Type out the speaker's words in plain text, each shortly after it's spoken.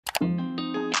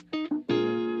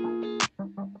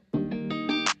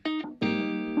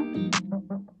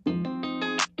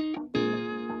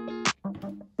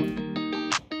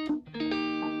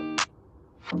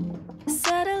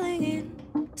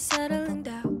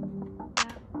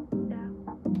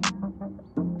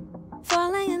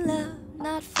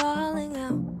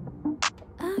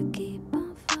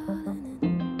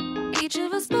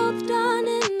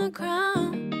a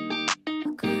crown.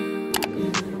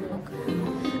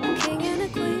 A king and a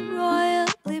queen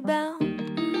royally bound.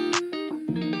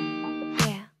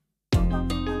 Yeah.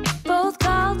 Both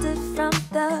called it from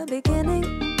the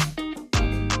beginning.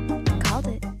 Called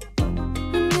it.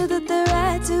 We knew that there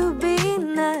had to be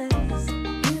us.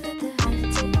 Knew that there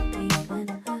had to be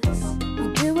us. We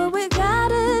do what we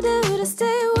gotta do to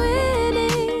stay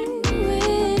winning,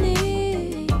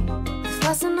 winning. The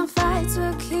fuss and the fights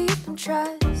we'll keep and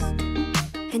trust.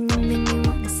 And you make me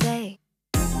wanna say,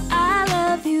 I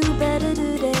love you better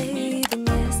today than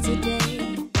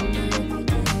yesterday.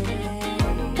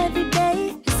 Every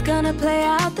day is gonna play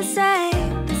out the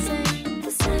same, the same,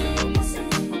 the same, the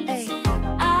same. Hey,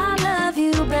 I love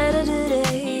you better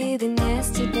today than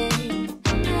yesterday.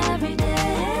 Every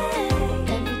day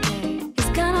is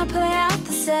gonna play out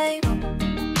the same.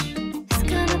 It's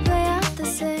gonna play out the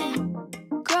same.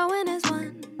 Growing as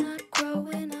one, not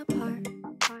growing apart.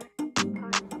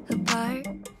 Apart.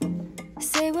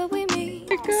 Say what we mean.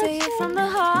 Say it from the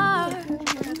heart.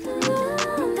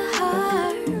 From the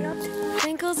heart.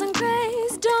 Wrinkles and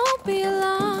grays, don't be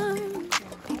alarmed.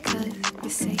 Because you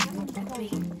say it with me.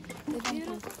 The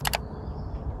beautiful.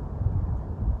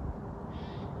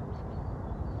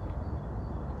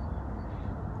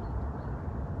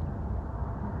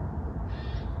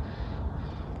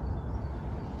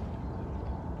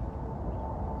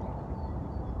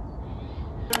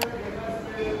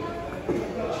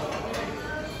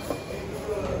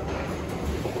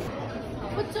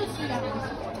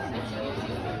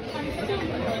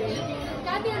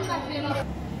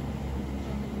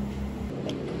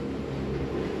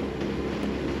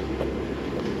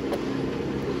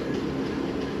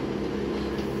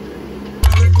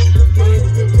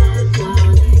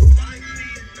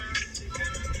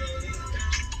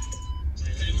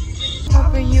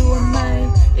 Hoping you were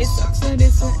mine. It sucks that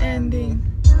it's an ending.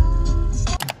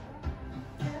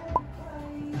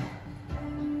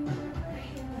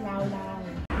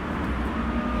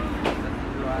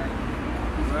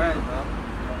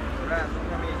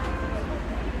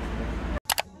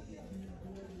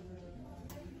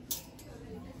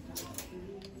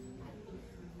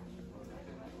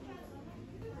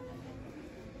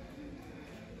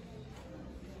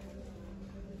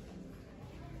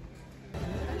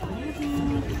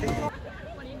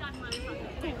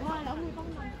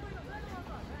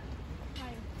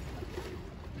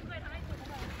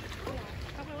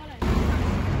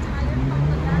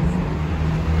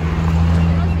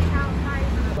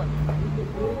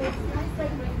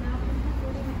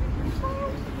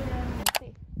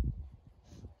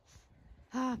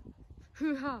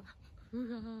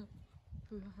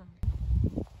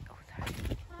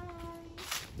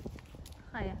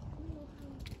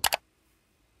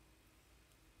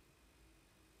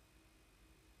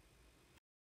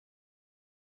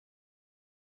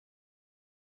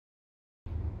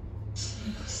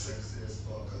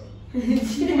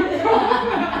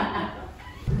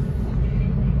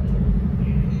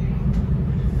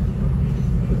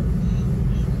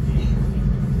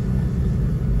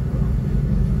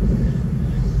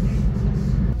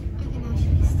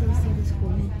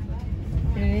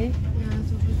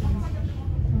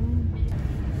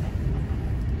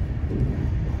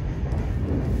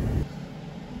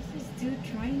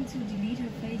 To delete her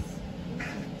face.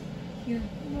 Here.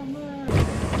 Mama.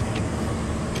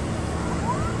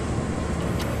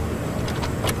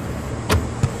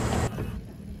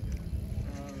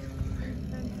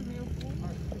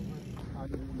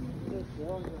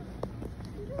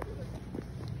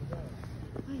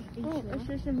 Oh,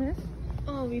 SMS?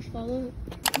 Oh, we follow.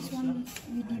 This one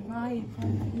we divide.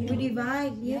 We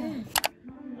divide, yeah.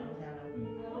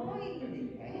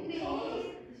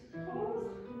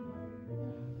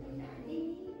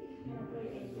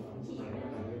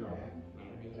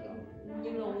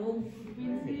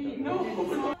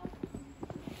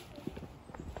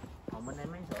 Bên đây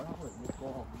mấy sữa không được đi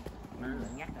cô nó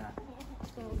nhắc à.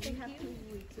 So they have to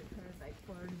wait with her like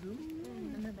for Zoom,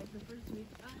 and then like the first week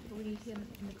we can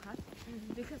in the class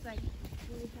because like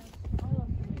we have all of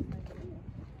them like.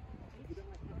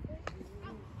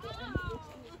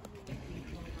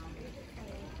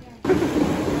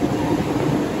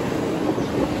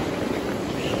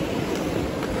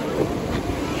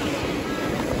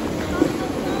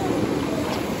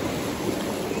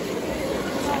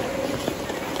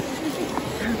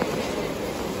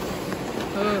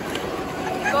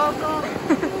 Go, go.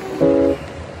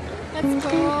 Let's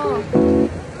go.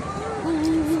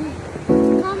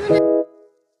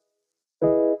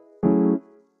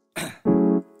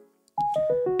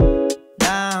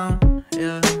 Down,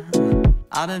 yeah.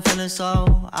 I've been feeling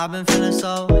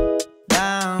so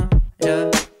down.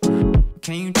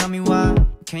 Can you tell me why?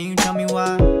 Can you tell me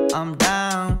why? I'm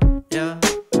down, yeah.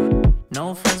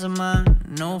 No friends of mine,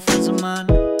 no friends of mine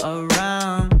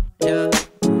around, yeah.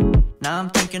 Now I'm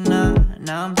thinking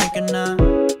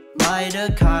might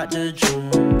have caught the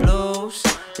June blues.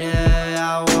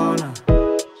 Yeah, I wanna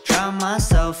drown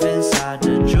myself inside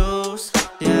the juice.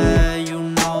 Yeah, you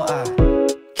know I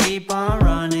keep on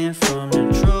running from the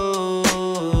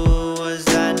truth. Was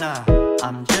that not?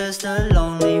 I'm just a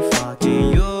lonely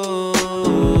fucking you.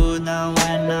 Now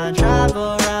when I drive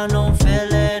around, don't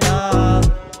fill it up.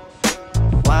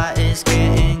 Why it's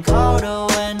getting colder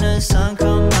when the sun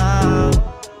come out?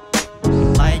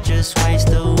 Might just waste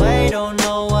away, don't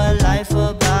know what life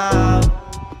about.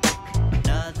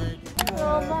 Another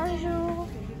Oh, bonjour.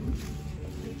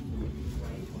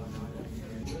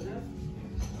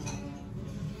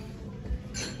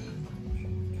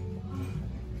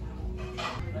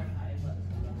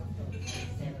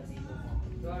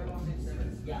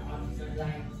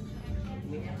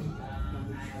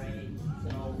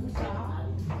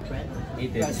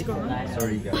 Eat it.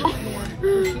 Sorry guys.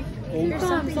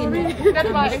 That's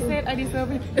why I said I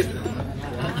deserve it.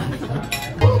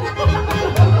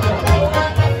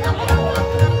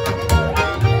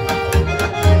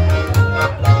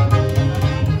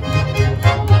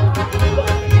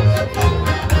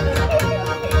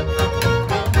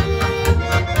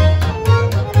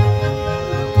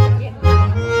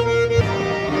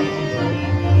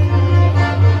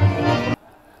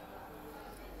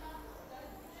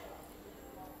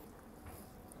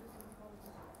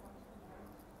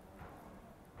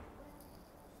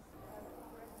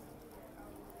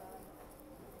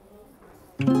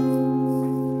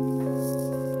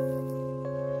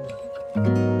 Thank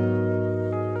you.